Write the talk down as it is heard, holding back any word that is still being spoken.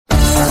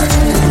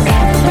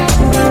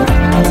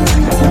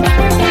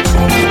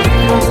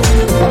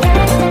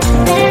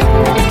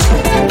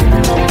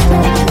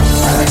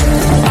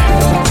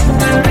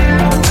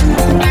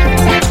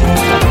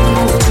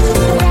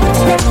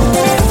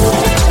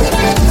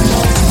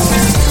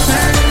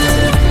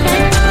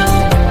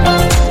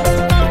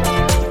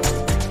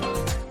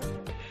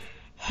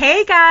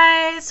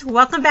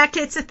Welcome back to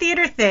It's a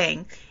Theater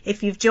Thing.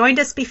 If you've joined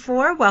us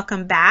before,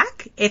 welcome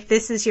back. If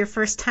this is your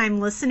first time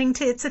listening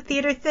to It's a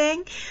Theater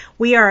Thing,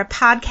 we are a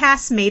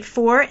podcast made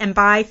for and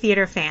by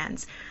theater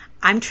fans.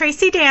 I'm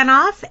Tracy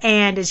Danoff,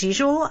 and as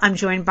usual, I'm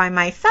joined by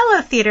my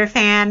fellow theater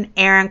fan,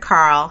 Erin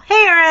Carl.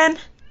 Hey, Erin.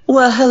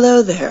 Well,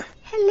 hello there.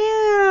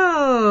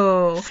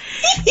 Hello.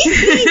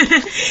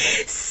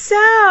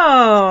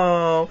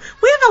 So,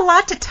 we have a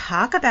lot to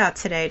talk about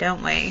today,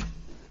 don't we?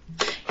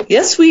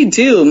 Yes, we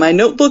do. My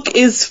notebook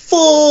is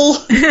full.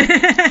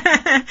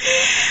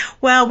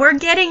 Well, we're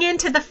getting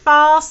into the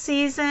fall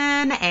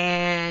season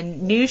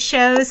and new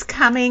shows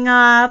coming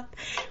up.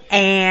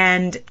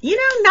 And,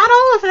 not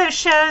all of those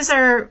shows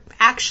are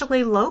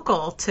actually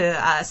local to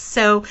us.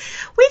 So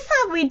we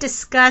thought we'd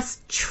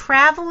discuss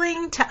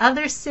traveling to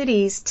other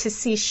cities to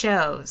see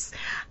shows.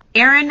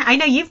 Erin, I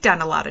know you've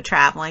done a lot of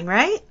traveling,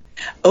 right?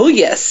 Oh,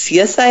 yes.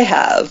 Yes, I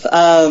have.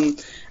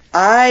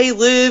 I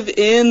live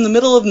in the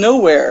middle of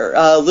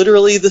nowhere,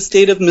 literally the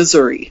state of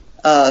Missouri,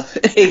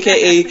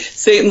 a.k.a.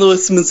 St.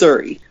 Louis,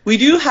 Missouri. We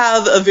do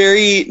have a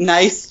very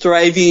nice,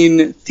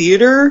 thriving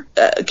theater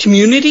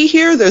community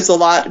here. There's a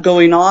lot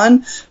going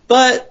on,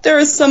 but there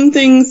are some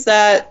things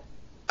that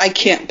I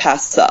can't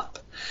pass up.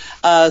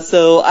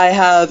 So I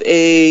have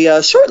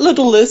a short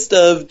little list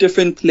of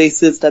different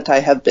places that I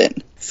have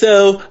been.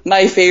 So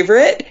my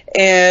favorite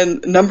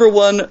and number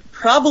one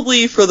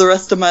probably for the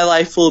rest of my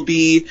life will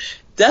be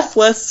Deaf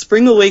West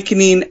Spring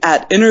Awakening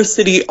at Inner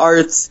City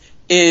Arts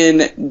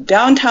in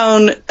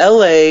downtown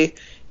LA,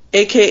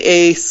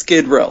 aka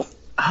Skid Row.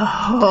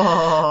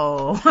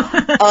 Oh.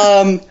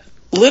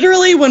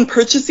 Literally, when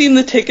purchasing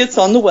the tickets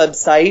on the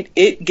website,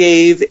 it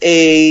gave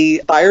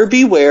a buyer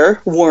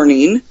beware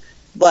warning,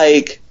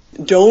 like,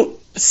 don't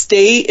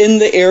stay in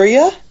the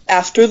area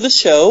after the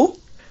show,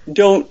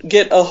 don't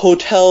get a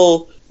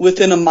hotel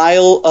within a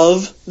mile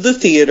of the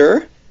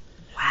theater.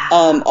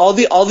 Wow. All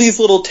these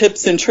little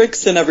tips and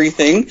tricks and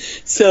everything.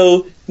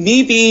 So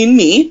me being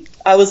me,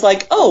 I was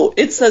like, oh,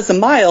 it says a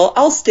mile.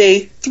 I'll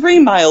stay 3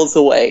 miles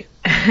away.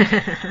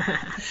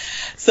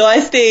 So I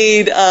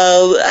stayed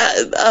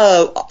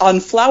on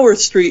Flower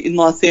Street in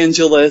Los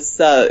Angeles.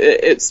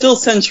 It's still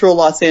central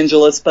Los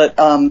Angeles, but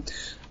up,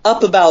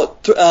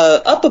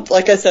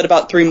 like I said,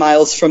 about 3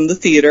 miles from the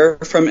theater,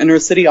 from Inner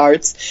City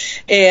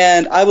Arts.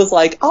 And I was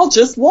like, I'll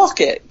just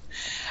walk it.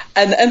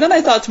 And then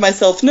I thought to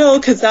myself, no,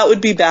 because that would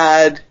be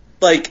bad.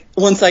 Like,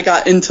 once I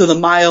got into the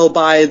mile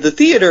by the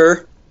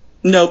theater,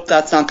 nope,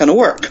 that's not going to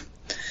work.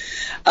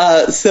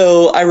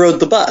 So I rode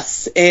the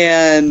bus.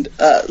 And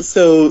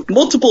so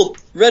multiple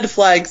red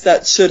flags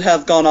that should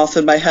have gone off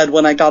in my head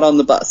when I got on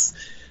the bus.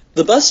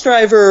 The bus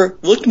driver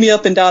looked me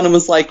up and down and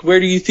was like, where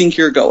do you think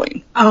you're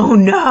going? Oh,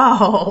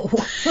 no.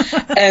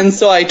 And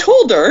so I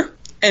told her,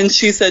 and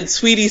she said,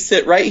 sweetie,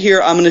 sit right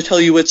here. I'm going to tell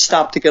you which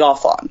stop to get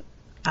off on.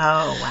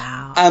 Oh,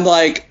 wow. I'm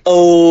like,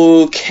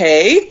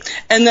 okay.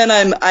 And then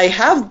I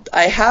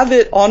have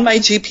it on my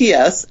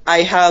GPS.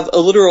 I have a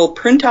literal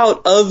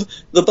printout of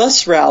the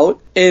bus route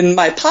in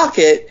my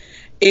pocket,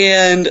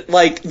 and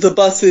like the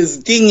bus is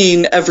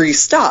dinging every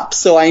stop.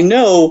 So I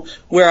know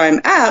where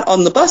I'm at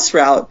on the bus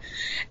route.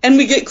 And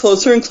we get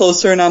closer and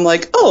closer, and I'm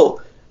like,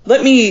 oh,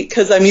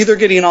 because I'm either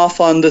getting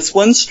off on this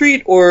one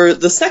street or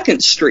the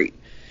second street.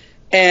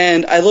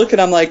 And I look and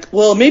I'm like,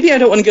 well, maybe I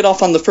don't want to get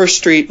off on the first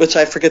street, which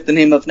I forget the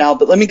name of now,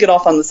 but let me get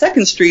off on the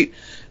second street,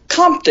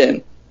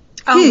 Compton.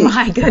 Oh,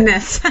 my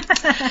goodness.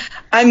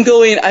 I'm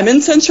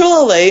in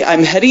central LA,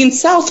 I'm heading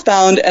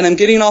southbound, and I'm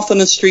getting off on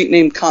a street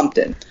named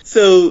Compton.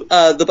 So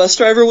the bus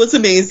driver was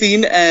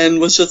amazing and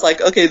was just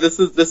like, okay, this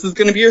is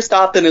going to be your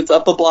stop, and it's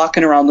up a block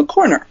and around the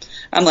corner.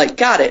 I'm like,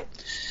 got it.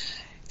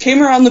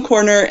 Came around the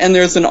corner, and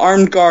there's an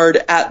armed guard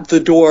at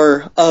the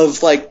door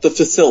of like the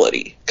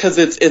facility, because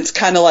it's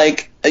kind of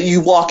like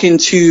you walk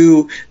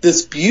into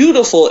this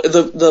beautiful,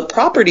 the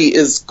property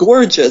is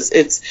gorgeous.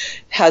 It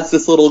has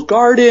this little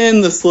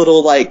garden, this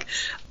little like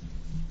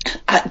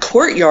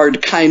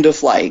courtyard kind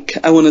of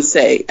like, I want to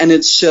say, and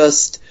it's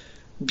just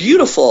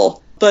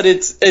beautiful, but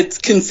it's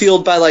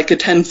concealed by like a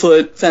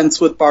 10-foot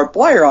fence with barbed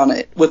wire on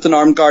it with an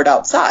armed guard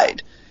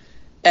outside.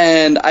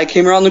 And I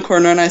came around the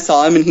corner and I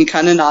saw him, and he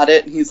kind of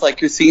nodded. And he's like,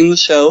 you're seeing the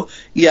show?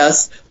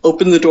 Yes.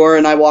 Open the door,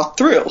 and I walked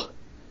through.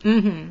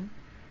 Mm-hmm.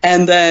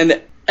 And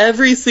then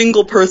every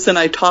single person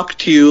I talked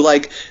to,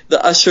 like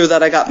the usher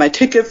that I got my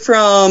ticket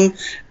from,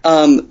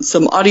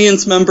 some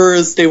audience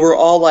members, they were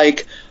all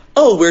like,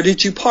 oh, where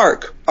did you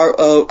park?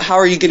 How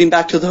are you getting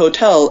back to the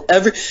hotel?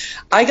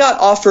 I got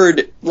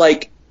offered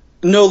like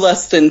no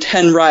less than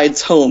 10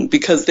 rides home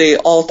because they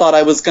all thought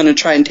I was going to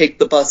try and take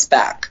the bus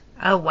back.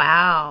 Oh,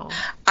 wow.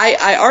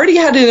 I already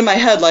had it in my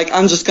head, like,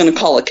 I'm just going to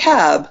call a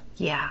cab.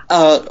 Yeah.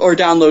 Or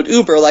download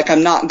Uber. Like,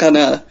 I'm not going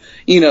to,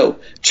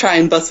 try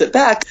and bus it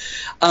back.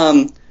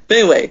 But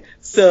anyway,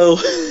 so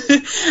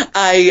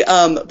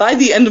I, by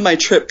the end of my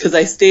trip, because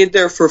I stayed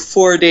there for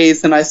 4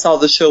 days and I saw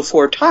the show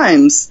 4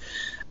 times,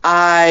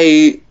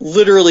 I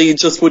literally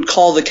just would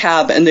call the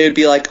cab and they would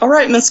be like, all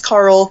right, Miss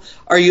Carl,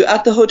 are you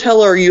at the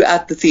hotel or are you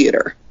at the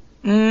theater?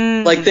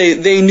 Like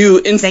they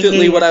knew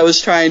instantly what I was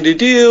trying to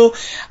do.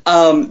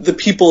 The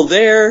people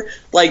there,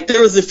 like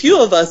there was a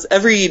few of us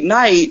every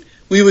night,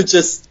 we would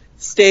just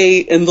stay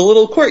in the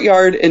little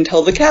courtyard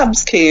until the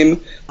cabs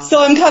came.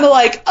 So I'm kind of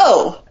like,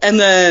 oh. And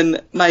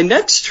then my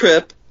next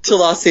trip to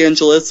Los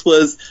Angeles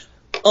was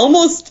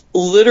almost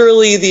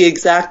literally the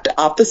exact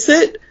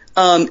opposite.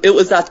 It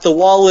was at the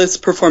Wallace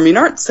Performing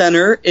Arts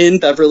Center in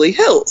Beverly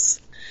Hills.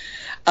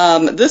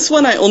 This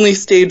one I only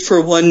stayed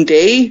for one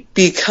day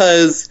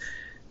because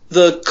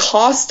the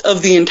cost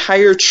of the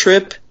entire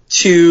trip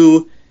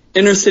to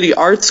Inner City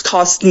Arts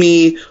cost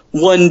me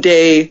one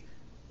day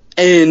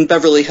in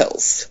Beverly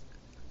Hills.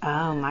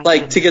 Oh, my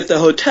Like, goodness. to get the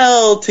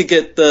hotel, to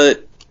get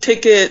the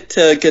ticket,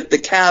 to get the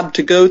cab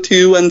to go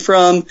to and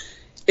from.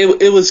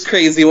 It was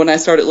crazy when I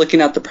started looking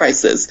at the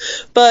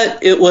prices.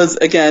 But it was,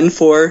 again,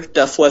 for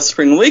Deaf West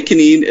Spring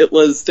Awakening, it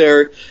was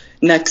their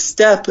next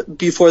step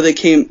before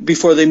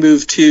they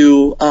moved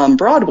to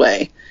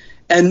Broadway.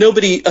 And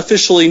nobody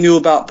officially knew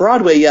about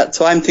Broadway yet,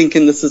 so I'm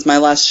thinking this is my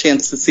last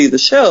chance to see the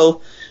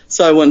show.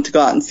 So I wanted to go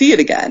out and see it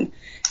again.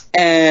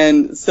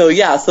 And so,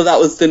 yeah, so that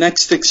was the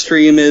next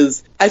extreme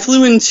is I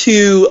flew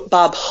into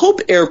Bob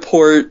Hope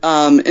Airport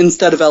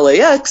instead of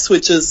LAX,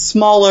 which is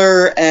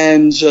smaller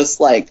and just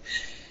like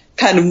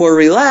kind of more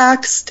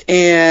relaxed,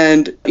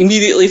 and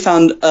immediately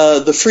found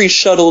the free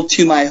shuttle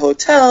to my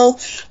hotel.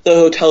 The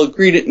hotel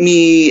greeted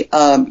me,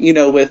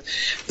 with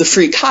the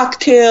free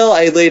cocktail.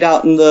 I laid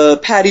out in the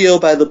patio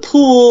by the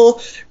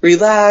pool,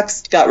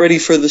 relaxed, got ready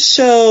for the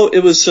show.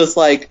 It was just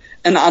like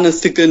an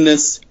honest to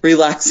goodness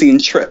relaxing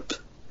trip.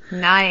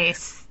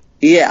 Nice.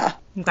 Yeah.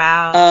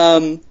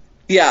 Wow.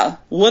 Yeah.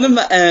 One of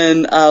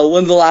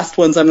the last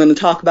ones I'm going to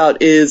talk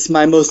about is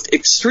my most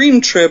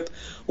extreme trip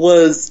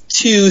was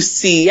to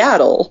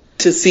Seattle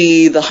to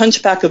see The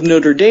Hunchback of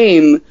Notre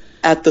Dame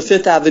at the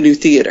Fifth Avenue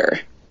Theater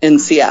in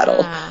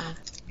Seattle.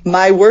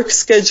 My work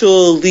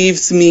schedule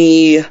leaves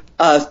me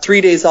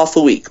 3 days off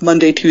a week,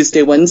 Monday,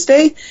 Tuesday,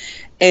 Wednesday.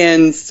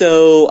 And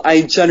so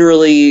I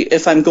generally,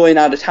 if I'm going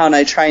out of town,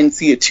 I try and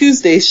see a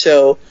Tuesday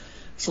show,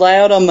 fly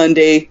out on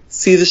Monday,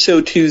 see the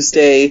show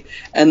Tuesday,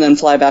 and then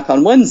fly back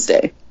on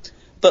Wednesday.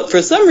 But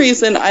for some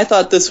reason, I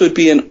thought this would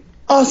be an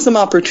awesome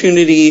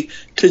opportunity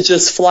to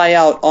just fly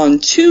out on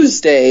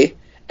Tuesday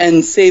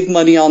and save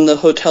money on the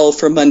hotel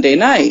for Monday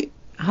night.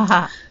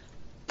 Uh-huh.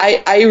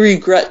 I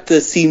regret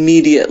this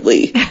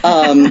immediately.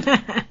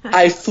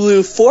 I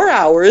flew 4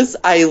 hours.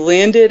 I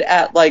landed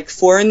at like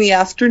 4 in the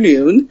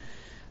afternoon.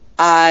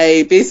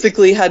 I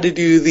basically had to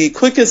do the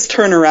quickest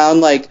turnaround,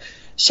 like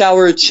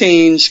shower,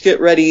 change, get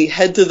ready,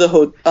 head to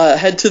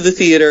the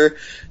theater,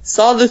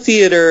 saw the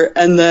theater,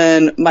 and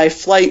then my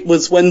flight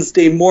was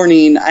Wednesday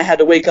morning. I had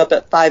to wake up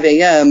at 5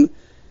 a.m.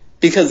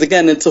 because,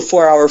 again, it's a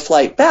 4-hour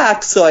flight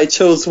back, so I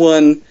chose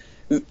one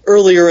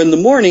earlier in the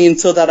morning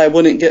so that I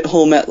wouldn't get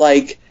home at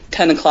like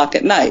 10 o'clock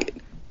at night.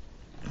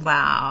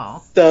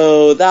 Wow.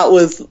 So that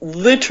was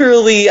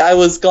literally, I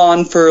was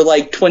gone for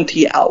like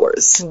 20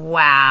 hours.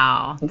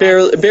 Wow.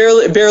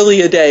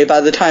 Barely a day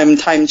by the time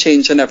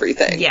change and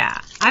everything. Yeah.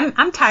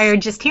 I'm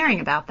tired just hearing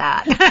about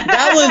that.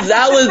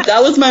 That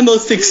was my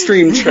most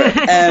extreme trip,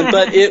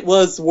 but it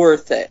was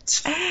worth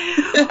it.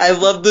 I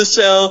loved the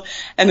show,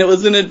 and it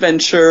was an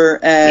adventure,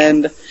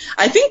 and yes.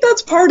 I think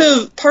that's part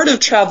of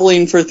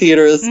traveling for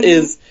theaters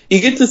is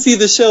you get to see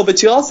the show,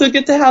 but you also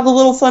get to have a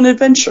little fun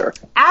adventure.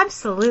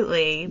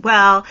 Absolutely.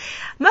 Well,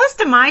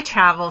 most of my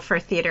travel for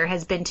theater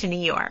has been to New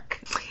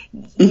York,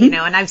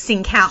 and I've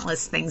seen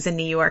countless things in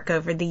New York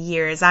over the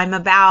years. I'm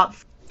about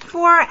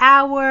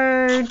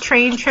 4-hour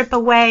train trip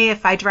away.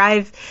 If I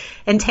drive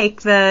and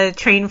take the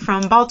train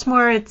from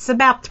Baltimore, it's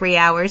about 3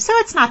 hours, so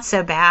it's not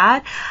so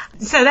bad.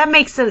 So that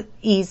makes it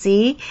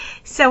easy.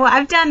 So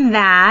I've done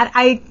that.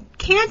 I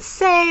can't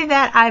say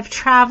that I've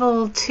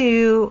traveled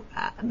to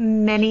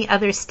many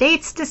other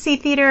states to see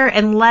theater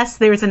unless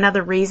there's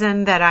another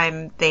reason that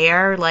I'm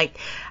there. Like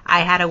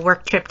I had a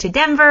work trip to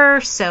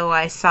Denver, so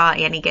I saw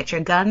Annie Get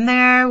Your Gun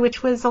there,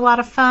 which was a lot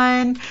of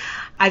fun.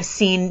 I've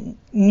seen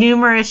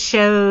numerous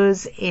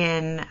shows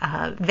in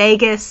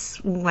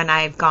Vegas when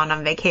I've gone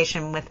on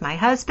vacation with my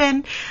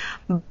husband.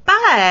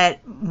 But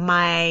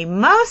my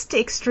most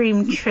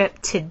extreme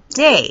trip to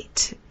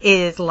date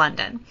is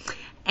London.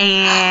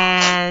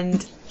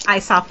 And I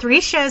saw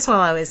 3 shows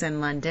while I was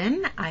in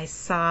London. I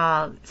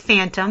saw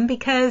Phantom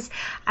because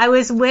I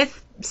was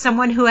with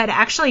someone who had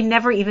actually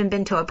never even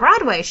been to a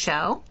Broadway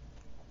show.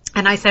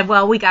 And I said,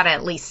 well, we got to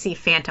at least see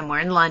Phantom. We're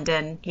in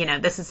London.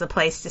 This is the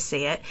place to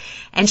see it.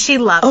 And she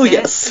loved it. Oh,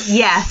 yes.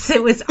 Yes,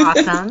 it was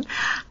awesome.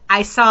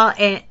 I saw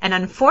an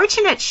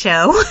unfortunate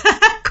show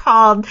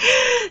called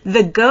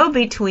The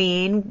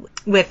Go-Between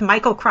with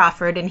Michael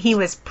Crawford, and he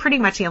was pretty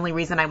much the only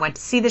reason I went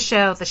to see the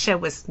show. The show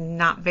was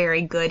not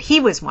very good.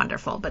 He was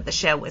wonderful, but the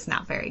show was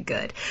not very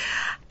good.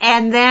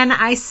 And then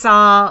I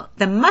saw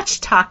the much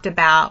talked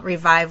about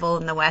revival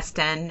in the West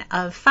End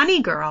of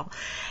Funny Girl.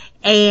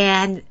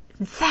 And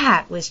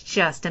that was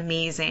just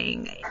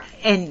amazing.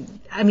 And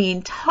I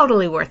mean,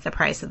 totally worth the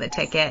price of the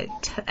ticket.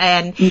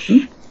 And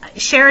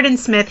Sheridan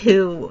Smith,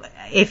 who,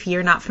 if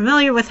you're not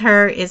familiar with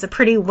her, is a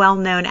pretty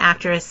well-known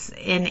actress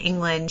in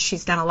England.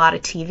 She's done a lot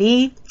of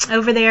TV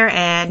over there,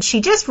 and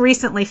she just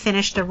recently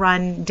finished a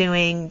run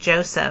doing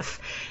Joseph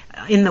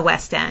in the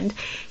West End.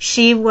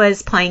 She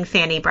was playing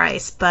Fanny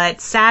Bryce,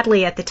 but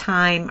sadly at the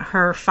time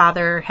her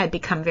father had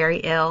become very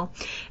ill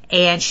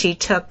and she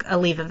took a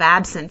leave of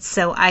absence.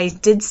 So I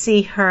did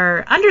see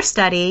her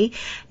understudy,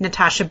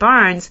 Natasha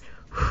Barnes,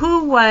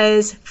 who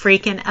was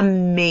freaking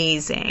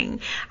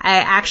amazing. I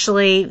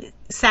actually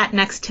sat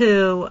next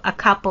to a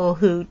couple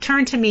who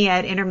turned to me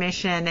at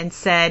intermission and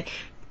said,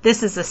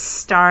 this is a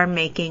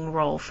star-making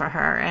role for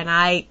her. And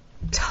I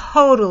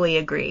totally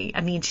agree.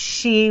 I mean,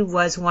 she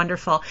was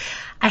wonderful.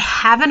 I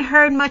haven't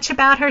heard much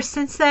about her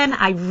since then.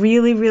 I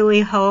really,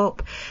 really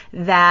hope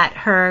that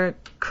her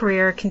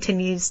career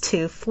continues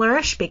to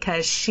flourish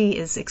because she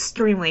is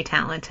extremely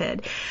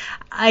talented.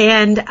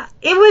 And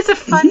it was a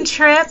fun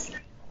trip.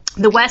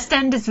 The West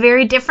End is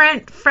very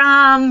different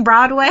from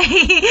Broadway.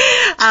 Things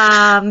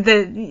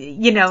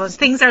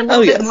are a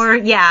little bit more,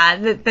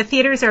 the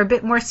theaters are a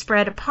bit more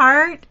spread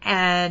apart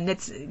and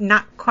it's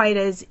not quite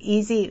as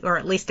easy, or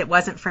at least it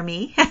wasn't for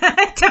me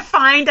to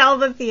find all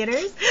the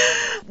theaters,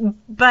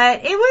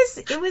 but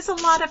it was a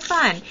lot of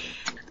fun.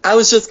 I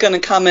was just going to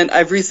comment,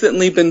 I've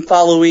recently been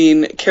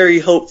following Carrie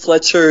Hope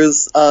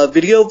Fletcher's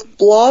video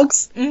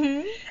blogs.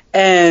 Mm-hmm.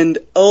 And,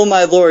 oh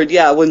my Lord,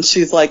 yeah, when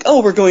she's like,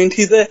 oh, we're going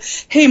to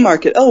the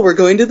Haymarket, oh, we're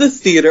going to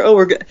this theater,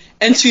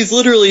 and she's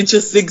literally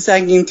just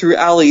zigzagging through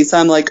alleys.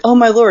 I'm like, oh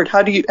my Lord,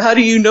 how do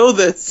you know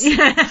this?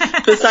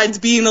 Besides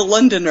being a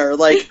Londoner,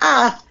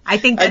 I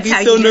think that's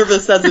I'd be so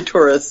nervous as a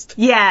tourist.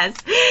 Yes.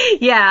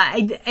 Yeah.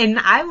 And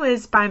I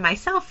was by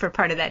myself for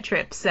part of that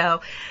trip.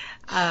 So,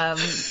 I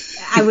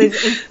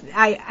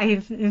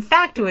in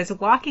fact was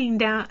walking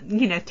down,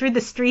 through the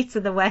streets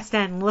of the West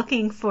End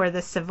looking for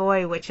the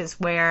Savoy, which is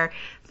where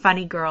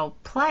Funny Girl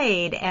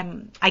played,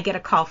 and I get a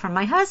call from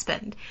my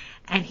husband.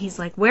 And he's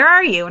like, where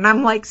are you? And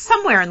I'm like,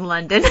 somewhere in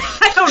London.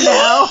 I don't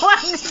know.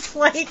 I'm just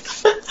like,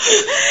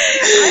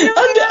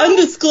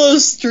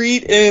 undisclosed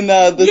street in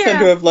the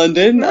center of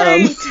London.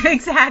 Right,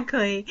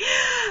 exactly.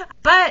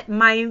 But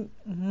my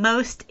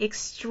most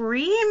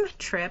extreme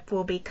trip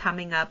will be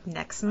coming up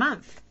next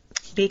month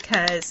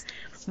because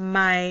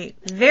my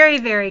very,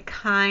 very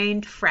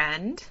kind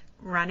friend,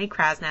 Ronnie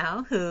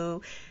Krasnow,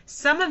 who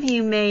some of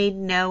you may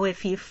know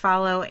if you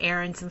follow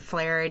Aarons and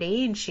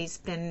Flaherty, and she's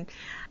been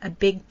a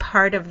big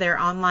part of their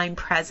online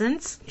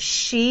presence.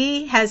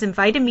 She has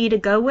invited me to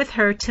go with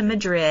her to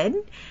Madrid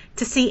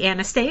to see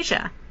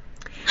Anastasia.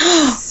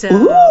 So,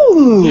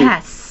 ooh.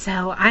 Yes.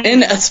 So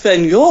in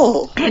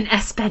Espanol. In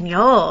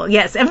Espanol,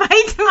 yes. And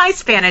my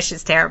Spanish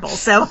is terrible,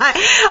 so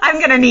I'm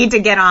going to need to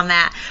get on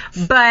that.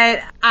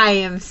 But I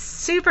am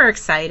super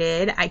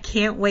excited. I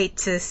can't wait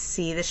to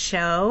see the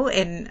show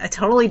in a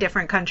totally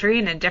different country,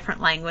 in a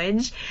different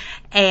language.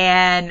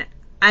 And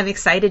I'm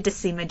excited to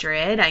see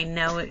Madrid. I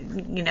know,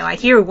 I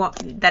hear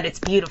that it's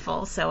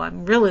beautiful, so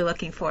I'm really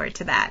looking forward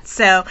to that.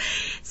 So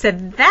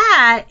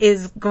that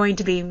is going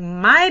to be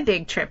my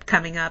big trip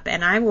coming up,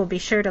 and I will be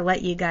sure to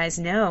let you guys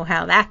know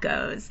how that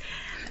goes.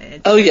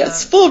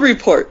 Yes, full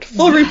report.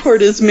 Full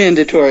report is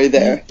mandatory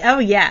there. Oh,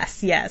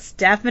 yes,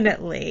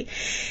 definitely.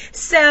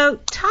 So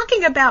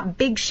talking about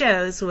big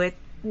shows,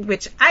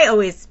 which I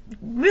always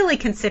really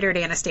considered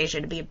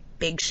Anastasia to be a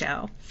big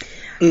show.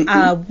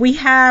 Mm-hmm. We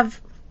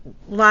have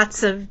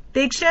lots of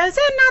big shows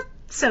and not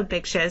so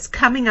big shows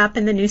coming up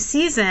in the new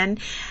season.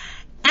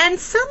 And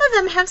some of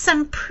them have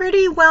some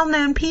pretty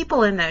well-known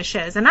people in those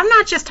shows. And I'm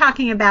not just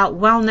talking about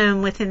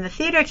well-known within the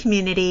theater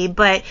community,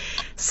 but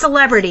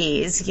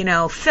celebrities,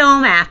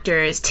 film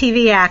actors,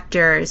 TV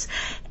actors.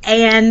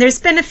 And there's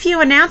been a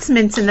few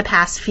announcements in the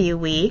past few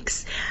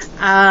weeks.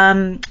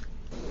 The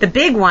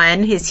big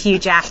one is Hugh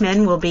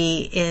Jackman will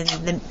be in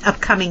the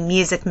upcoming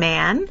Music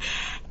Man.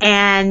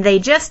 And they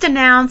just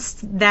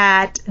announced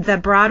that the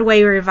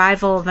Broadway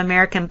revival of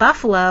American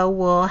Buffalo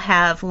will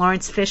have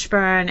Lawrence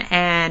Fishburne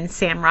and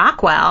Sam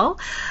Rockwell.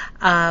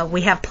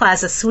 We have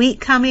Plaza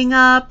Suite coming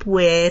up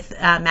with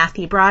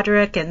Matthew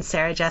Broderick and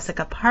Sarah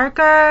Jessica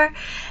Parker.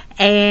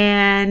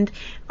 And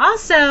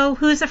also,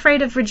 Who's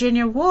Afraid of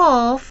Virginia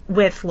Woolf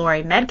with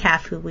Laurie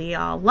Metcalf, who we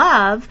all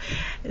love.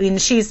 I mean,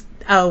 she's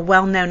a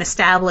well-known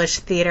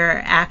established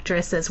theater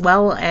actress as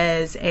well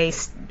as a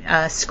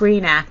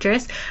screen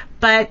actress.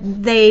 But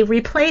they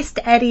replaced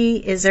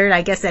Eddie Izzard.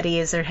 I guess Eddie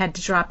Izzard had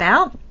to drop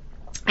out.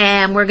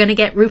 And we're going to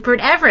get Rupert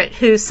Everett,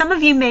 who some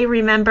of you may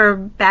remember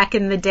back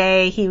in the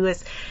day. He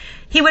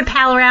would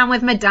pal around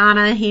with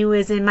Madonna. He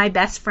was in My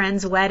Best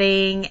Friend's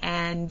Wedding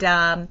and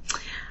An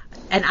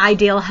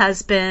Ideal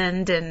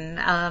Husband.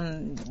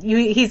 And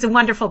he's a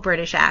wonderful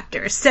British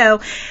actor. So,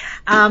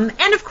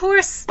 and of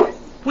course,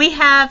 we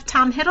have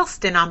Tom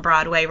Hiddleston on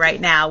Broadway right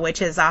now,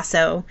 which is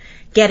also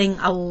getting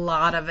a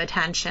lot of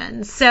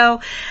attention.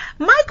 So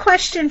my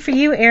question for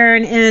you,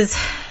 Erin, is,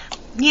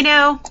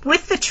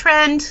 with the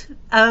trend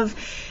of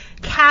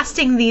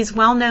casting these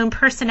well-known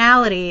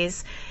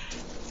personalities,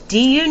 Do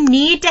you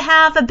need to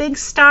have a big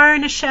star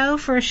in a show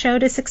for a show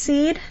to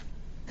succeed?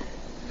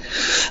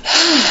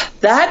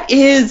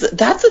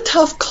 That's a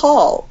tough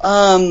call.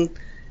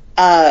 I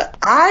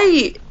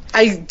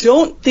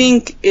don't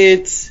think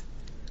it's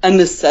a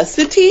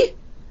necessity.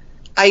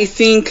 I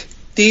think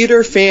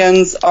theater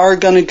fans are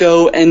going to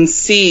go and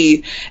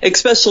see,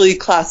 especially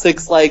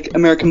classics like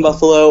American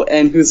Buffalo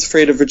and Who's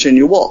Afraid of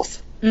Virginia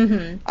Woolf.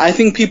 Mm-hmm. I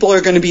think people are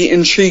going to be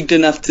intrigued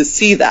enough to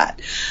see that.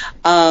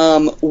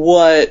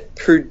 What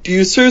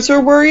producers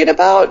are worried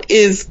about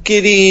is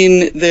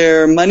getting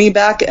their money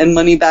back and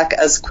money back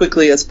as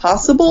quickly as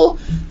possible.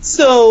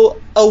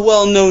 So a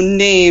well-known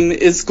name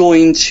is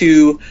going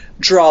to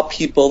draw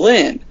people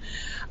in.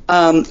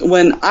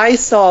 When I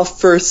saw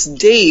First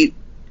Date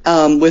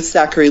with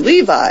Zachary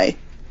Levi,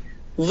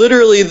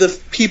 literally the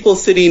people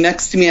sitting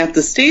next to me at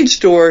the stage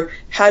door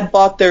had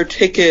bought their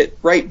ticket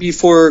right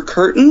before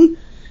curtain.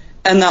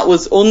 And that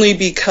was only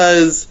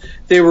because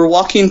they were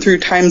walking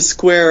through Times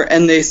Square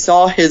and they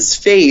saw his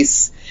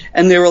face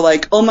and they were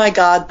like, oh my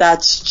God,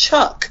 that's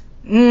Chuck.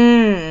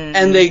 And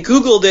they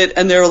Googled it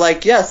and they were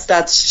like, yes,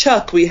 that's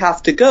Chuck. We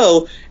have to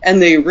go.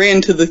 And they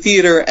ran to the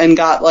theater and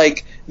got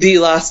like the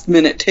last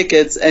minute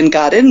tickets and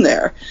got in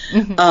there.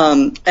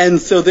 Mm-hmm.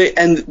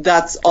 And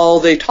that's all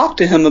they talked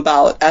to him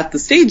about at the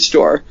stage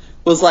door.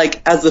 Was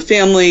like, as a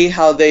family,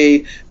 how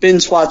they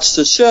binge watched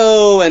the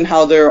show and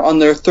how they're on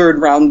their third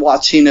round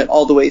watching it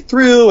all the way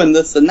through and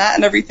this and that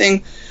and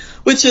everything,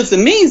 which is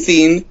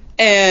amazing.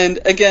 And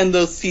again,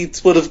 those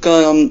seats would have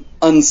gone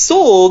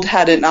unsold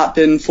had it not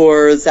been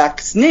for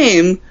Zach's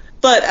name.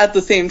 But at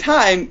the same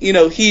time, you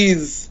know,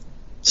 he's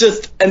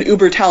just an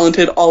uber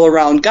talented all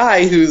around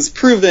guy who's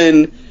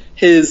proven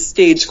his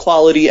stage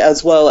quality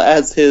as well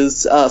as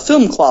his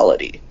film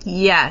quality.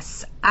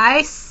 Yes.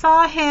 I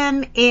saw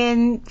him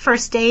in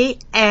First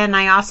Date, and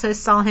I also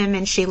saw him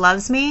in She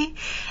Loves Me,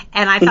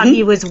 and I thought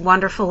he was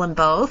wonderful in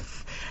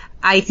both.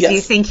 I do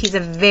think he's a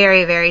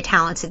very, very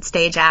talented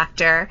stage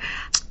actor,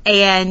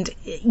 and,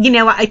 you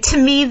know, to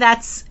me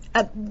that's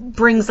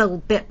brings a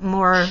bit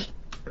more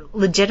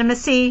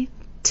legitimacy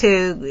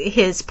to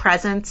his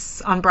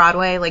presence on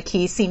Broadway. Like,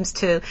 he seems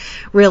to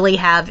really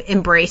have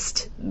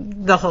embraced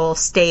the whole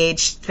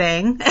stage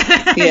thing.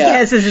 I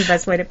guess is the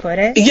best way to put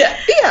it.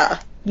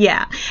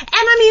 Yeah. And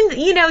I mean,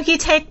 you know, you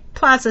take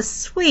Plaza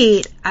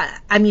Suite,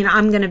 I mean,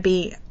 I'm going to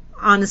be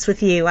honest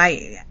with you.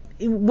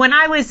 When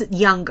I was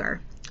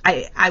younger,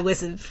 I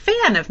was a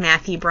fan of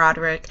Matthew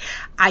Broderick.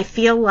 I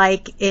feel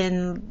like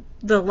in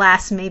the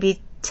last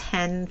maybe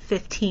 10,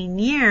 15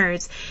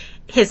 years,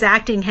 his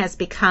acting has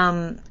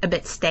become a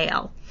bit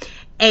stale.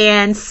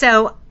 And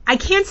so I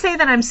can't say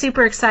that I'm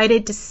super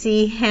excited to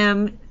see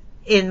him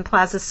in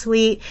Plaza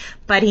Suite,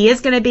 but he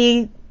is going to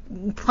be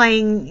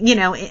playing, you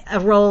know, a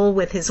role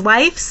with his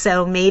wife,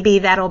 so maybe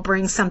that'll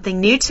bring something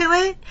new to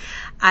it.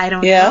 I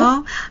don't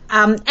know.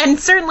 And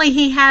certainly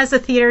he has a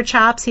theater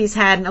chops. He's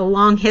had a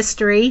long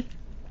history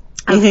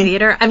of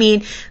theater. I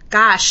mean,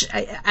 gosh,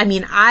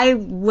 I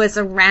was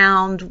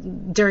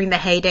around during the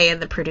heyday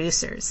of the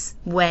producers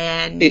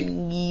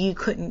when you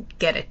couldn't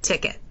get a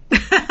ticket.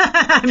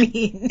 I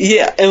mean,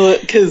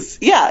 because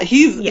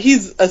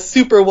he's a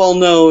super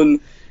well-known.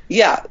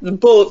 Yeah,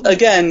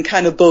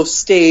 both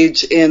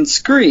stage and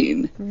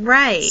screen.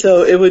 Right.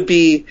 So it would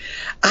be,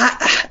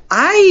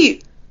 I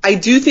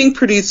do think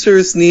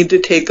producers need to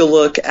take a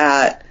look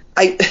at,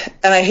 and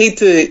I hate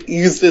to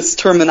use this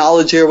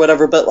terminology or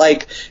whatever, but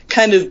like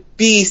kind of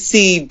B,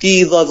 C,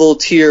 D level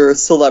tier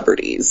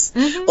celebrities.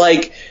 Mm-hmm.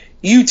 Like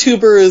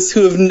YouTubers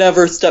who have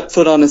never stepped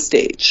foot on a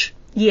stage.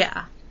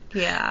 Yeah.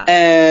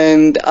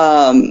 And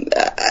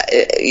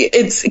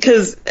it's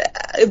because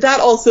that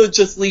also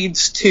just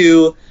leads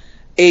to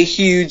a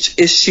huge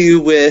issue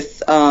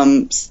with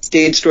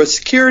stage door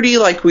security,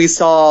 like we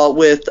saw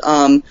with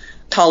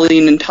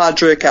Colleen and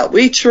Todrick at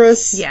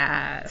Waitress.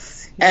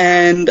 Yes.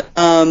 And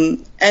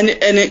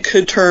it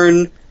could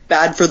turn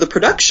bad for the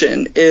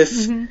production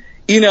if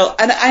you know.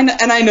 And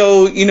I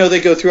know, you know,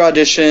 they go through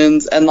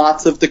auditions and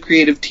lots of the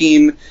creative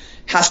team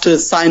have to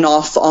sign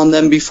off on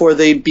them before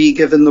they'd be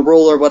given the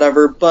role or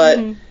whatever. But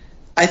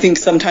I think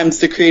sometimes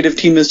the creative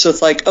team is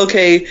just like,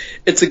 okay,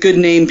 it's a good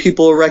name,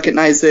 people will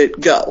recognize it,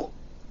 go.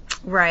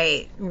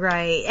 Right.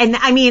 And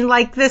I mean,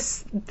 like,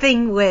 this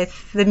thing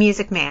with The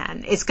Music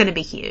Man is going to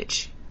be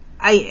huge.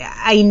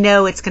 I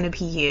know it's going to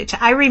be huge.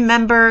 I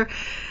remember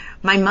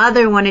my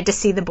mother wanted to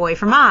see The Boy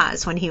from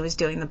Oz when he was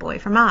doing The Boy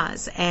from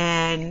Oz,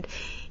 and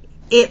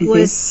it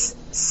was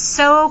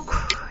so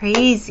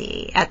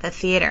crazy at the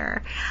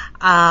theater.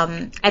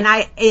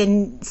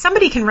 And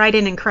somebody can write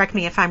in and correct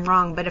me if I'm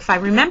wrong, but if I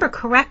remember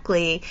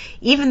correctly,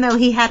 even though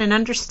he had an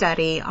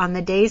understudy, on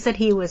the days that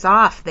he was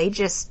off, they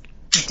just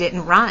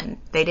didn't run.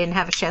 They didn't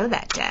have a show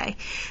that day.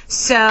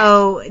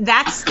 So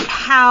that's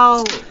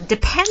how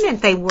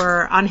dependent they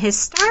were on his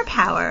star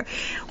power,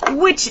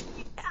 which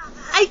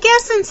I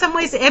guess in some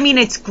ways, I mean,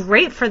 it's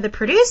great for the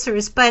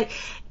producers, but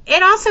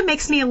it also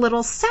makes me a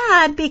little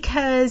sad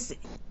because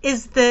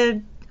is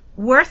the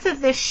worth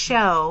of this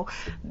show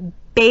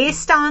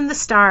based on the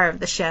star of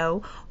the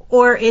show,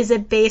 or is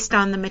it based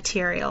on the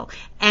material?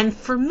 And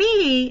for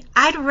me,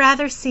 I'd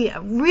rather see a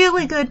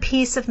really good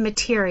piece of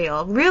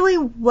material, really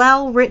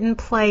well-written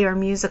play or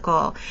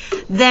musical,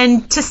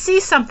 than to see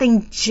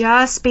something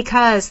just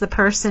because the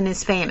person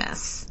is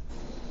famous.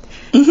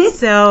 Mm-hmm.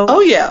 So,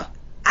 oh yeah,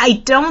 I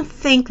don't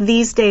think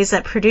these days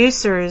that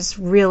producers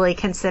really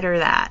consider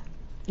that.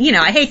 You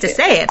know, I hate to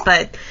say it,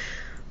 but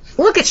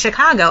look at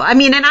Chicago. I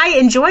mean, and I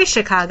enjoy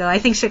Chicago. I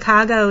think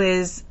Chicago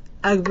is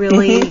a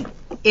really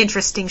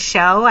interesting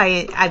show.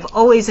 I've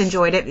always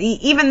enjoyed it,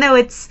 even though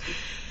it's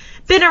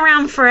been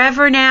around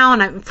forever now,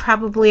 and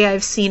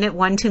I've seen it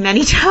one too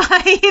many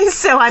times.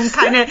 So I'm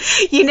kind of,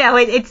 you know,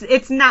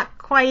 it's not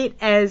quite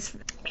as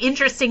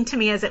interesting to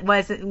me as it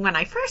was when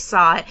I first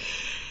saw it.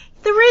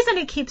 The reason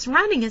it keeps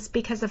running is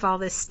because of all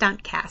this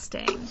stunt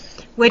casting,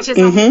 which is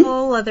a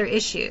whole other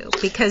issue.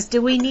 Because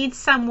do we need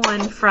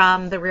someone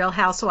from the Real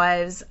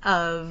Housewives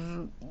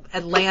of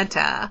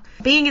Atlanta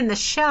being in the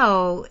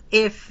show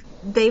if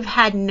they've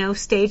had no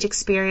stage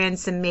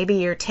experience, and maybe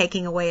you're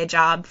taking away a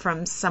job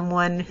from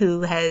someone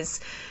who has,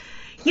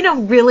 you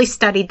know, really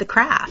studied the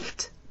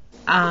craft?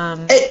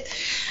 Yes,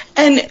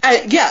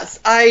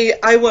 I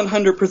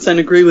 100%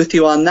 agree with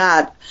you on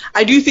that.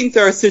 I do think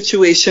there are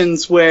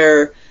situations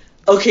where,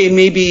 okay,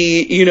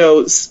 maybe, you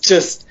know,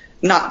 just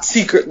not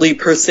secretly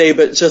per se,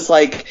 but just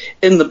like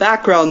in the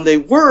background, they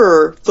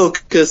were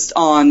focused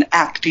on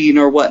acting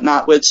or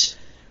whatnot, which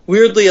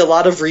weirdly a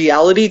lot of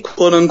reality,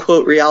 quote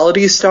unquote,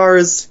 reality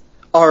stars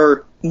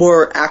are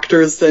more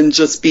actors than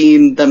just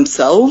being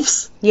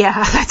themselves.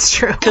 Yeah, that's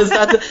true. Because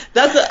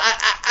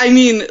I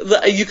mean,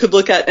 you could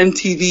look at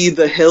MTV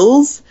The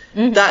Hills.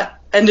 Mm-hmm.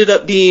 That ended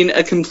up being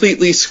a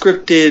completely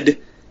scripted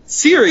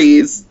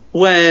series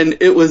when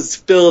it was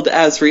billed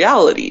as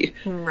reality.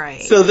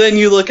 Right. So then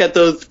you look at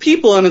those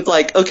people and it's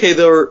like, okay,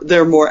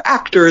 they're more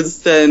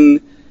actors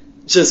than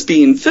just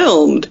being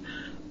filmed.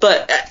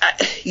 But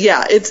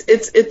yeah,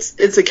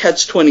 it's a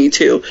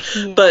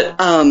catch-22. Yeah.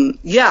 But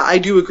yeah, I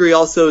do agree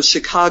also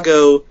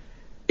Chicago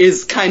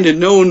is kind of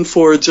known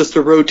for just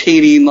a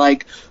rotating,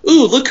 like,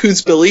 ooh, look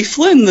who's Billy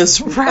Flynn this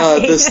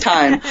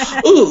time.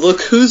 Ooh,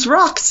 look who's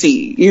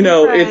Roxy. You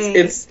know, right.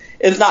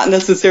 It's not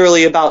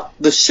necessarily about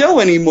the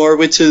show anymore,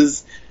 which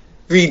is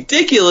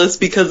ridiculous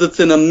because it's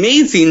an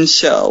amazing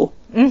show.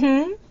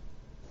 Mm-hmm.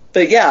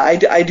 But yeah,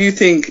 I do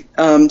think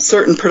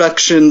certain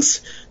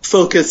productions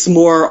focus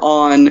more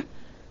on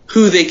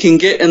who they can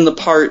get in the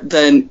part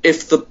than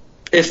if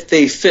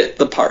they fit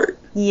the part.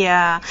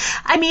 Yeah.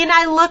 I mean,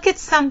 I look at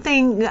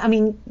something, I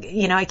mean,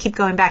 you know, I keep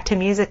going back to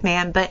Music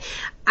Man, but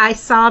I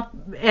saw,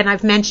 and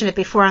I've mentioned it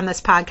before on this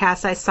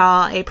podcast, I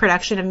saw a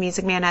production of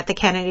Music Man at the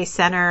Kennedy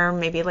Center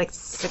maybe like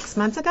 6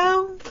 months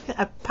ago,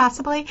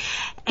 possibly,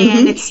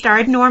 and it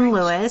starred Norm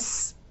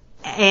Lewis,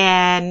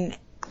 and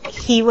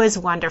he was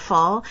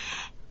wonderful,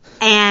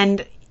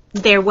 and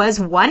there was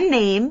one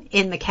name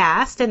in the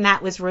cast, and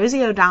that was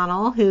Rosie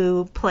O'Donnell,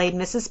 who played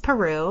Mrs.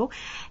 Peru,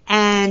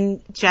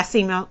 and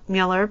Jessie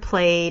Mueller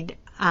played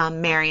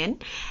Marion.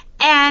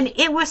 And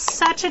it was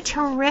such a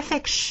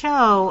terrific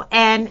show,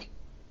 and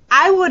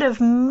I would have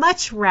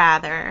much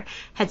rather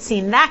had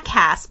seen that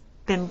cast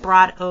been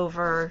brought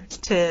over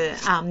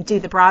to do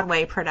the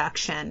Broadway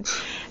production.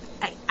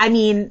 I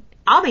mean,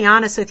 I'll be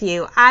honest with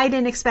you, I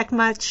didn't expect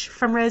much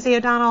from Rosie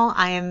O'Donnell.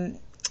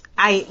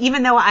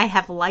 Even though I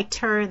have liked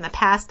her in the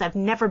past, I've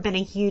never been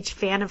a huge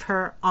fan of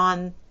her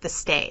on the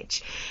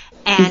stage.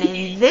 And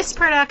in this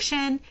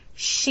production,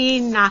 she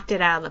knocked it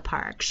out of the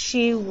park.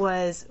 She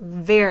was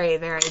very,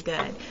 very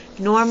good.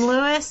 Norm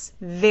Lewis,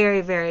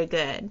 very, very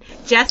good.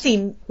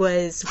 Jessie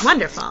was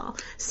wonderful.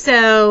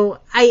 So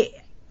I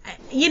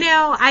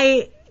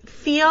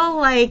feel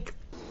like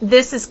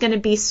this is going to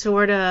be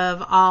sort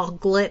of all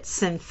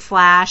glitz and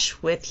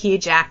flash with Hugh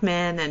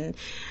Jackman, and,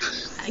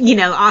 you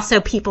know,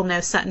 also people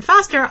know Sutton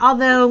Foster,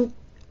 although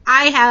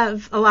I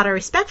have a lot of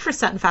respect for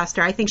Sutton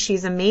Foster. I think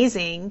she's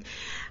amazing.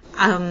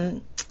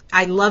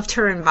 I loved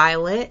her in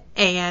Violet,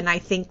 and I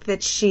think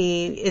that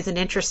she is an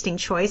interesting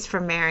choice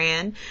for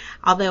Marion,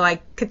 although I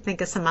could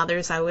think of some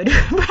others I would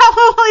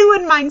probably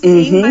wouldn't mind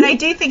seeing, but I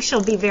do think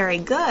she'll be very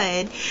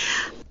good.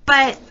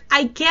 But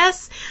I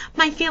guess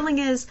my feeling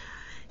is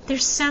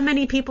there's so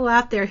many people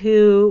out there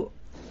who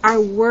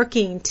are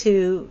working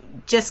to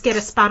just get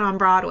a spot on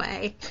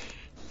Broadway,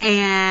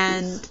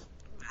 and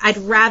I'd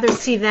rather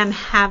see them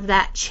have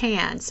that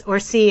chance, or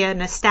see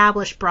an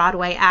established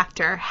Broadway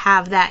actor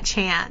have that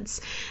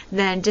chance,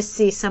 than just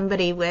see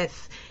somebody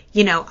with,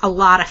 you know, a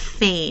lot of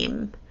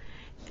fame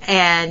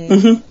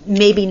and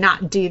maybe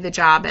not do the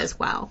job as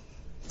well.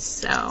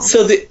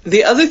 So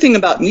the other thing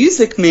about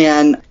Music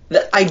Man,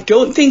 that I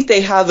don't think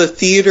they have a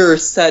theater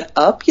set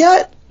up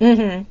yet.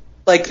 Mm-hmm.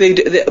 Like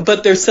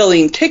but they're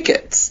selling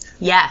tickets.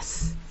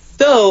 Yes.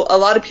 So a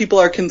lot of people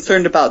are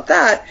concerned about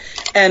that.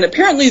 And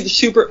apparently the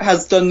Schubert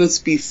has done this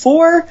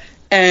before,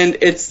 and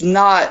it's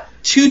not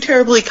too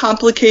terribly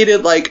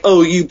complicated. Like,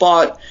 oh, you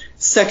bought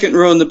second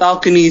row in the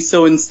balcony,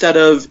 so instead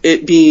of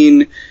it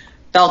being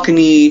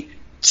balcony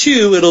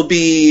 2, it'll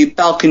be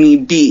balcony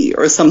B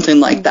or something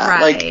like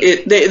that. Right. Like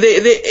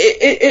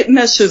it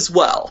meshes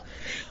well.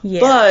 Yeah.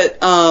 But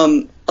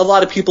a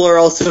lot of people are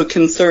also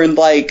concerned,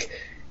 like,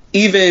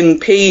 even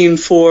paying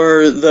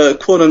for the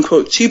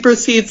quote-unquote cheaper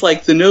seats,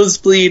 like the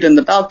nosebleed and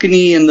the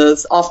balcony and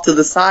the off to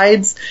the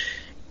sides,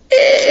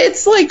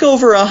 it's like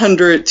over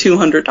 $100,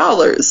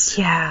 $200.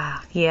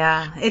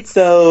 Yeah.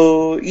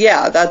 So,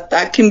 yeah,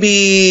 that can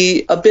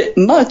be a bit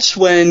much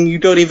when you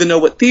don't even know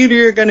what theater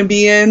you're going to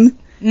be in,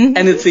 and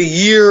it's a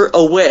year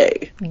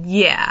away.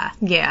 Yeah.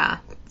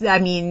 I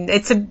mean,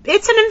 it's an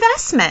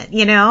investment,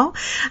 you know.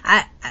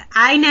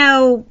 I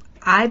know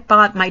I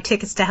bought my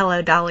tickets to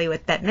Hello Dolly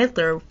with Bette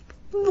Midler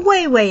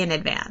way in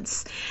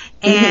advance.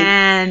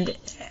 And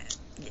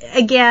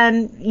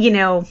again, you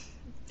know,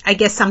 I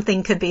guess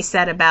something could be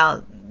said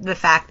about the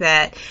fact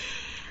that,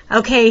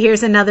 okay,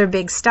 here's another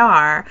big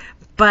star,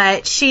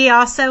 but she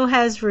also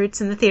has roots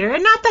in the theater.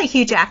 And not that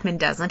Hugh Jackman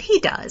doesn't. He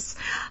does.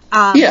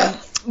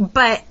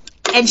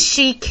 And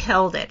she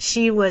killed it.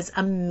 She was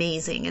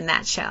amazing in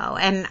that show.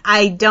 And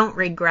I don't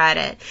regret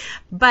it.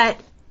 But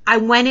I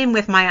went in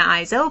with my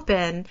eyes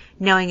open,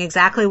 knowing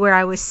exactly where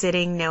I was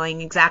sitting,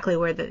 knowing exactly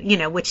where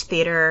which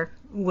theater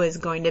was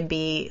going to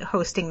be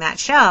hosting that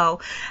show.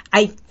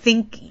 I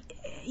think,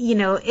 you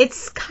know,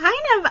 it's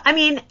kind of, I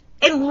mean,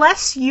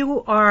 unless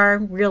you are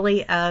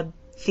really a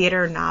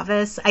theater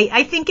novice,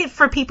 I think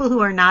for people who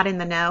are not in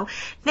the know,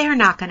 they're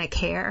not going to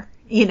care.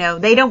 You know,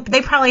 they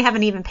probably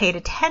haven't even paid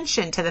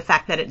attention to the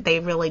fact that they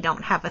really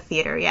don't have a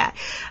theater yet.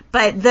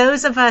 But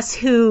those of us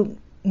who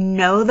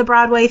know the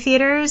Broadway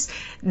theaters,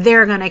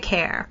 they're going to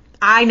care.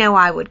 I know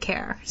I would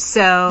care.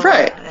 So,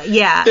 right.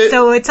 Yeah.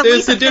 So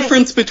there's a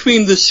difference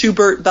between the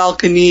Schubert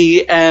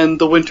balcony and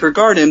the Winter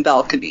Garden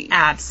balcony.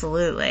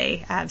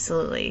 Absolutely.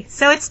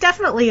 So it's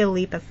definitely a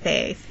leap of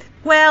faith.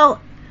 Well,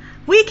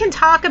 we can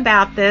talk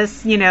about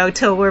this, you know,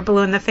 till we're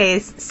blue in the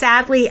face.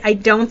 Sadly, I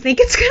don't think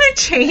it's going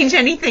to change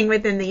anything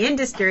within the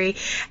industry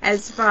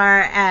as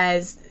far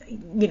as,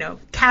 you know,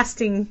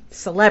 casting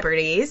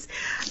celebrities.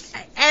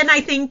 And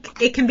I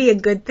think it can be a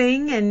good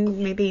thing and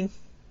maybe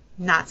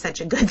not such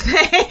a good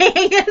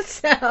thing.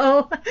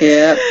 So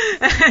yeah.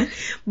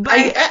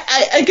 But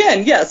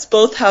again, yes,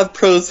 both have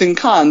pros and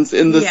cons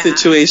in the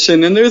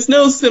situation, and there's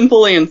no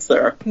simple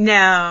answer.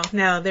 No,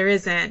 there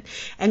isn't.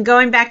 And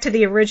going back to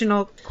the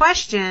original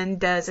question,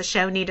 does a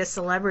show need a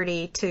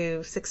celebrity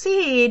to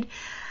succeed?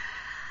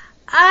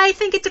 I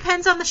think it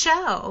depends on the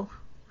show.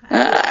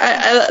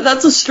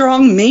 That's a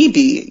strong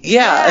maybe.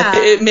 Yeah.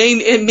 It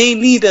may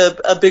need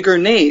a bigger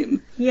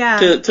name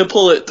to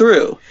pull it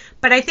through.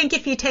 But I think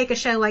if you take a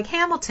show like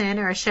Hamilton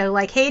or a show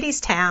like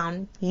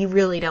Hadestown, you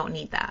really don't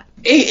need that.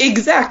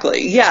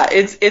 Exactly. Yeah,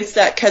 it's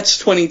that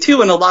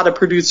catch-22, and a lot of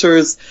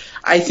producers,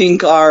 I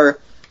think, are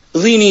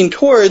leaning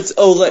towards,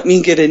 let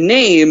me get a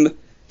name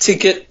to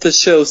get the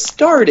show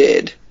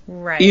started.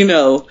 Right. You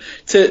know,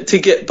 to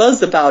get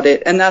buzz about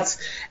it. And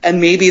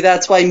maybe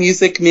that's why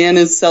Music Man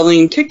is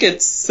selling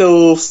tickets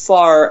so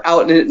far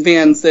out in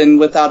advance and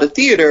without a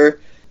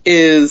theater,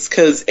 is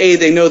because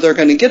they know they're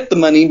going to get the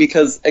money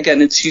because,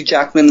 again, it's Hugh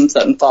Jackman and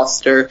Sutton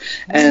Foster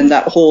and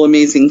that whole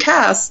amazing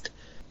cast.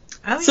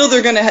 Oh, yeah. So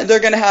they're gonna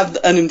have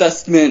an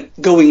investment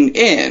going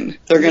in.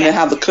 They're gonna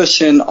have a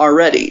cushion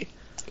already.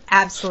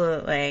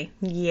 Absolutely,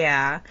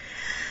 yeah.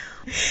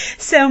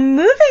 So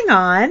moving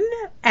on,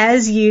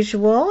 as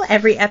usual,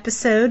 every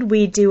episode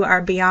we do our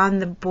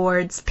Beyond the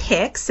Boards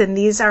picks, and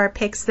these are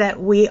picks that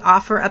we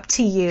offer up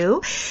to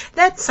you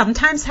that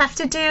sometimes have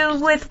to do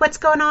with what's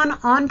going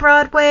on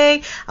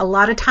Broadway. A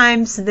lot of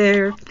times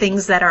they're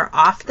things that are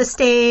off the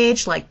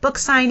stage, like book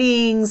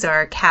signings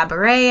or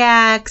cabaret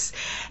acts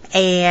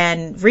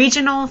and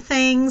regional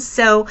things.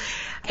 So,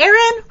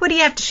 Erin, what do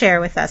you have to share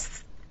with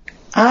us?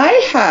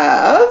 I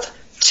have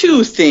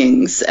two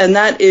things, and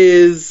that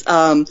is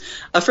a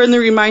friendly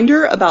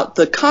reminder about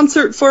the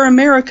Concert for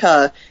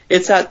America.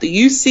 It's at the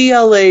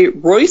UCLA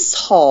Royce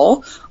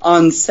Hall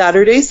on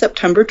Saturday,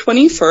 September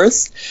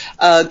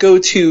 21st. Go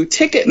to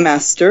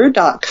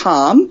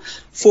Ticketmaster.com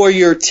for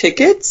your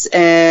tickets,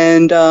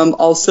 and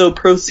also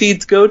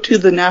proceeds go to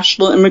the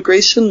National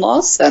Immigration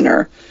Law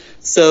Center.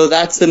 So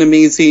that's an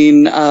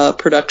amazing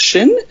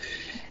production.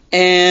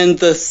 And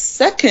the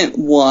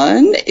second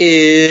one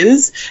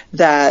is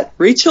that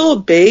Rachel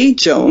Bay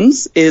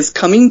Jones is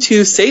coming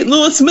to St.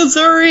 Louis,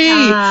 Missouri.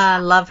 Ah,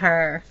 love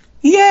her.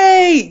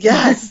 Yay!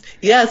 Yes,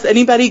 yes.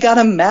 Anybody got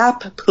a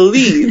map,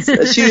 please?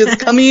 She is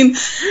coming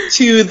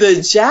to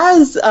the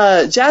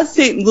Jazz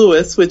St.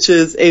 Louis, which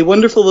is a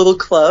wonderful little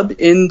club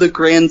in the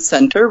Grand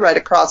Center, right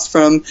across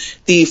from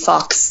the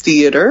Fox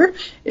Theater.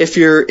 If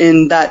you're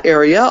in that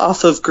area,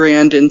 off of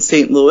Grand in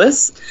St.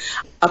 Louis,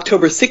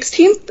 October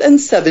 16th and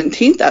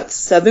 17th at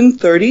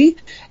 7:30,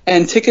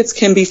 and tickets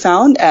can be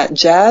found at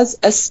jazzstl.org.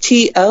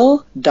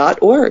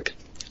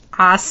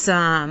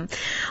 Awesome.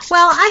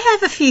 Well, I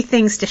have a few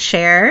things to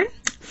share.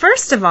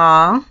 First of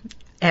all,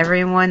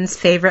 everyone's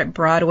favorite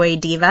Broadway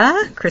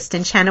diva,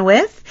 Kristen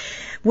Chenoweth,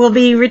 will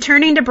be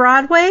returning to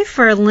Broadway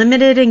for a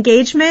limited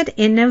engagement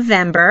in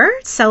November,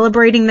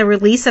 celebrating the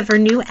release of her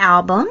new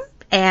album,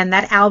 and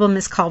that album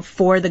is called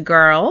For the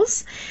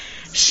Girls.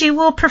 She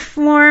will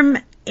perform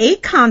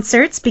 8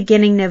 concerts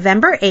beginning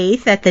November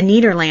 8th at the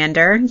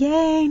Nederlander.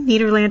 Yay,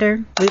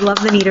 Nederlander. We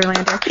love the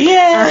Nederlander.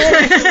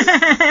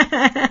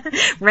 Yay!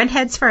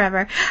 Redheads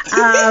forever.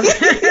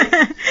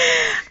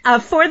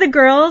 For the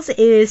Girls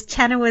is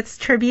Chenoweth's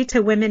tribute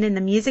to women in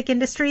the music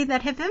industry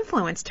that have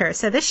influenced her.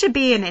 So this should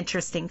be an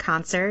interesting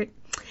concert.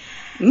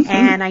 Mm-hmm.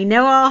 And I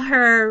know all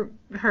her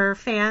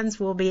fans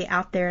will be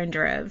out there in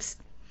droves.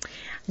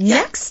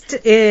 Next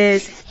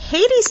is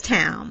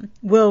Hadestown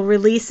will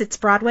release its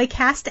Broadway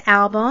cast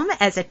album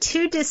as a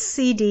 2-disc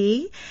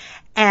CD,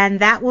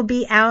 and that will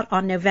be out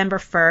on November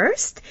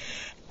 1st.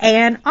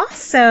 And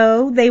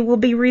also, they will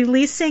be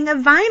releasing a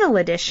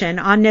vinyl edition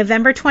on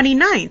November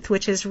 29th,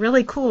 which is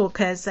really cool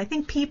because I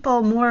think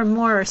people more and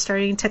more are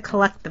starting to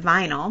collect the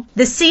vinyl.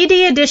 The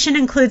CD edition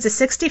includes a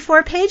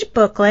 64-page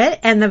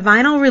booklet, and the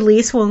vinyl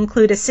release will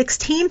include a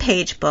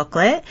 16-page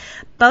booklet.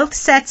 Both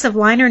sets of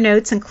liner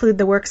notes include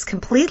the work's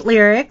complete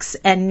lyrics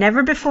and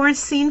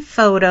never-before-seen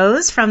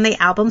photos from the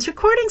album's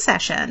recording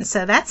session.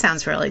 So that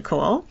sounds really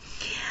cool.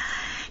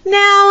 Now,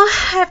 I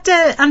have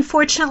to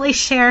unfortunately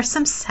share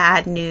some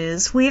sad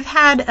news. We've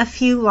had a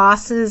few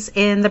losses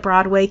in the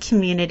Broadway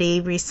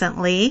community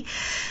recently.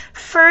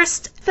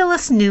 First,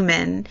 Phyllis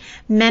Newman.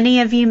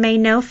 Many of you may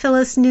know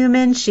Phyllis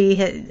Newman. She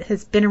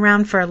has been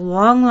around for a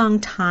long, long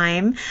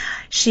time.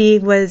 She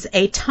was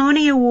a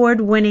Tony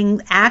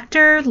Award-winning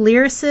actor,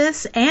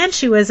 lyricist, and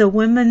she was a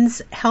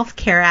women's health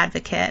care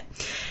advocate.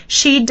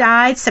 She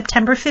died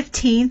September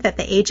 15th at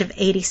the age of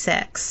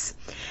 86.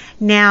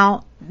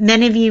 Now,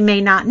 many of you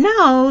may not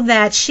know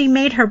that she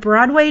made her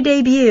Broadway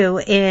debut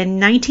in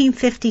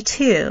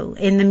 1952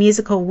 in the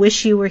musical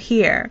Wish You Were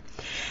Here.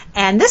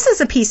 And this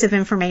is a piece of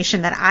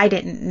information that I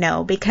didn't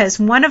know because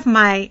one of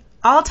my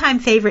all-time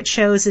favorite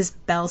shows is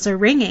Bells Are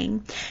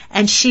Ringing.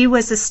 And she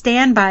was a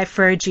standby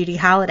for Judy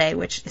Holliday,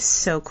 which is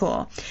so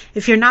cool.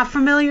 If you're not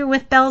familiar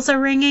with Bells Are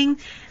Ringing,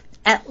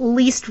 at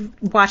least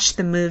watch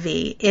the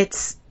movie.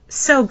 It's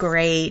so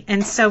great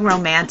and so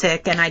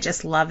romantic, and I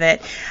just love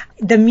it.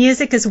 The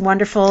music is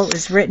wonderful. It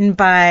was written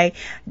by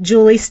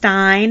Julie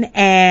Stein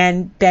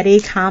and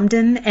Betty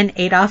Comden and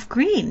Adolph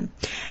Green.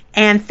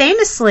 And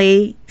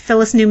famously,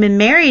 Phyllis Newman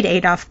married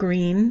Adolph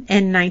Green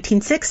in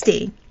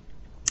 1960.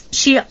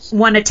 She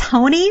won a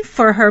Tony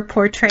for her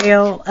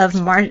portrayal of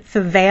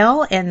Martha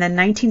Vale in the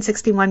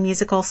 1961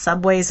 musical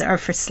Subways Are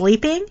for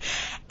Sleeping,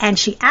 and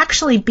she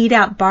actually beat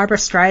out Barbra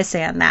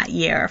Streisand that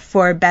year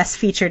for Best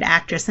Featured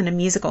Actress in a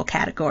Musical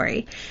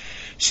category.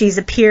 She's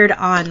appeared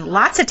on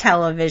lots of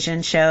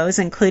television shows,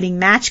 including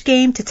Match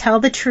Game, To Tell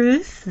the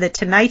Truth, The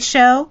Tonight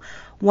Show,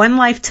 One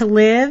Life to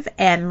Live,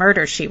 and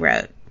Murder, She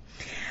Wrote.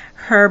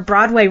 Her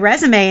Broadway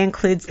resume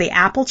includes The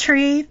Apple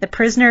Tree, The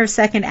Prisoner of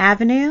Second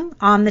Avenue,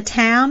 On the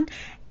Town,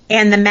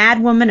 and The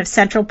Mad Woman of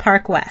Central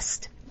Park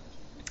West.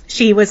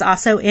 She was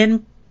also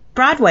in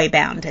Broadway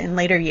Bound in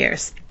later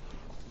years.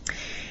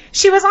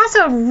 She was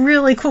also a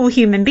really cool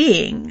human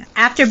being.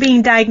 After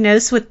being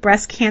diagnosed with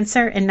breast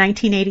cancer in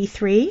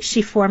 1983,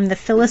 she formed the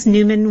Phyllis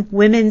Newman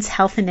Women's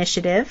Health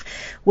Initiative,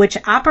 which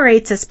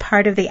operates as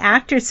part of the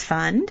Actors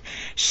Fund.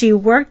 She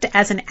worked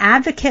as an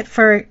advocate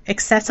for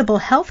accessible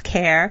health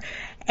care,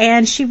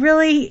 and she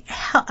really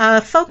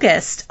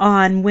focused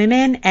on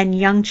women and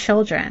young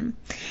children.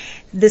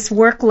 This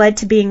work led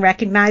to being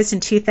recognized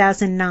in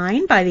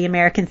 2009 by the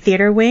American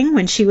Theater Wing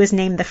when she was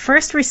named the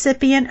first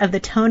recipient of the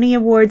Tony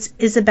Awards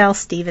Isabel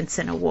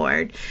Stevenson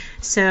Award.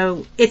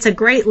 So it's a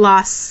great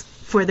loss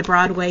for the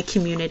Broadway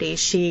community.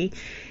 She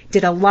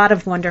did a lot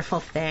of wonderful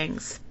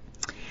things.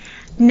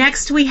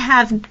 Next, we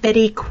have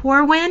Betty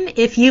Corwin.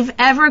 If you've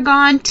ever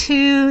gone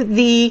to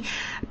the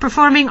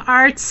Performing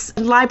Arts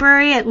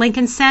Library at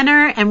Lincoln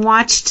Center and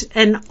watched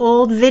an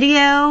old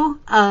video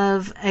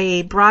of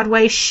a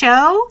Broadway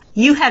show,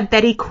 you have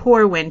Betty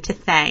Corwin to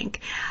thank.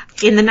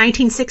 In the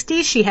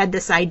 1960s, she had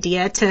this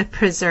idea to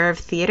preserve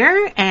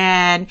theater,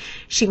 and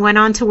she went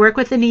on to work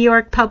with the New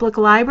York Public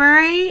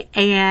Library,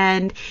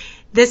 and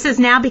this has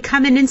now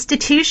become an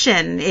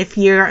institution. If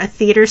you're a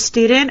theater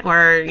student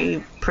or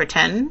you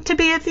pretend to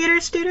be a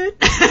theater student,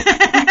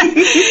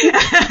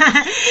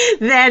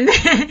 then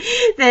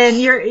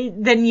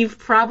you've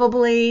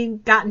probably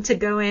gotten to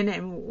go in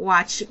and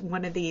watch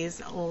one of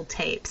these old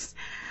tapes.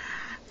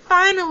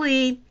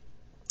 Finally,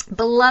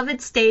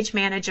 beloved stage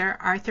manager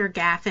Arthur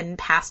Gaffin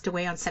passed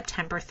away on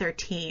September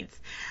 13th.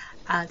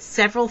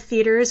 Several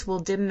theaters will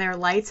dim their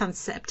lights on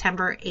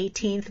September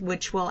 18th,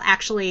 which will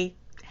actually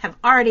have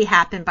already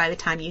happened by the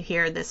time you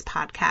hear this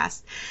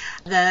podcast.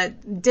 The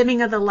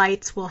dimming of the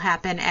lights will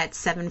happen at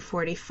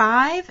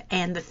 7:45,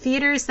 and the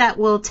theaters that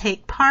will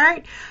take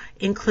part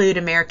include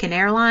American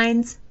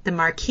Airlines, the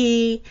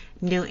Marquis,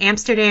 New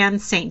Amsterdam,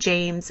 St.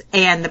 James,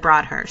 and the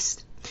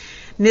Broadhurst.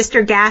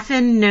 Mr.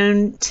 Gaffin,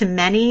 known to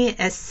many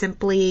as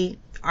simply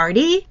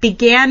Artie,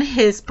 began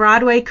his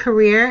Broadway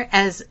career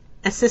as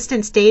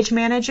assistant stage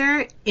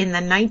manager in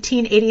the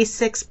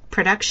 1986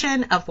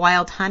 production of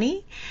Wild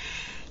Honey.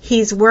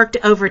 He's worked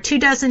over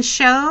 24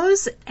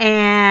 shows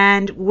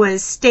and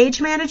was stage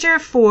manager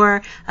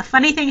for A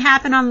Funny Thing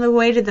Happened on the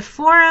Way to the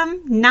Forum,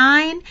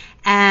 9,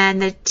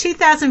 and the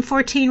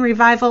 2014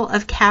 revival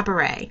of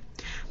Cabaret.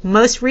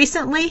 Most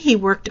recently, he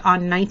worked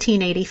on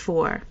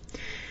 1984.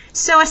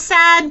 So a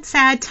sad,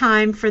 sad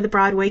time for the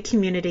Broadway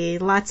community.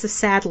 Lots of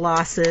sad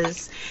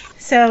losses.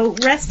 So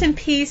rest in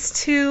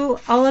peace to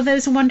all of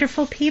those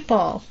wonderful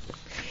people.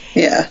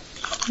 Yeah.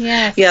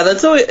 Yes. Yeah,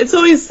 it's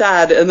always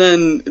sad, and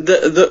then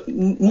the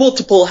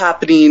multiple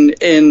happening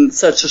in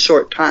such a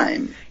short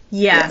time.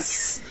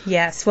 Yes.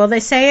 Well,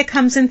 they say it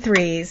comes in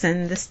threes,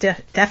 and this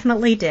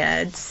definitely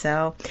did.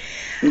 So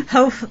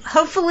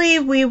hopefully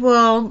we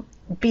will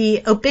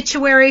be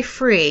obituary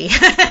free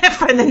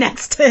for the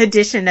next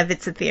edition of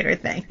It's a Theater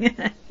Thing.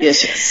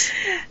 Yes.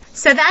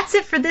 So that's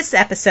it for this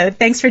episode.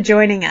 Thanks for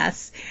joining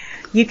us.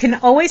 You can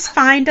always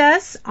find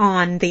us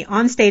on the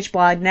Onstage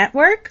Blog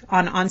Network,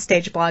 on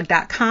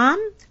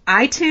onstageblog.com,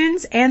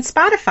 iTunes, and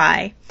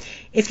Spotify.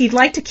 If you'd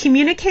like to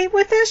communicate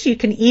with us, you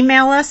can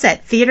email us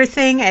at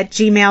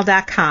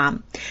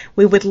theaterthing@gmail.com.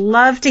 We would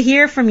love to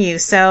hear from you,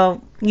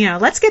 so,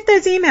 let's get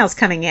those emails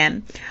coming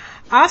in.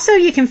 Also,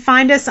 you can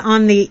find us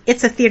on the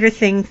It's a Theater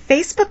Thing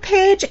Facebook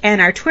page,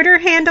 and our Twitter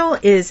handle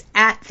is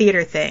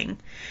 @TheaterThing.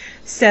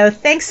 So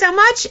thanks so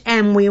much,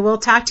 and we will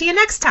talk to you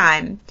next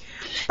time.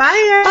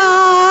 Bye.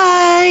 Bye.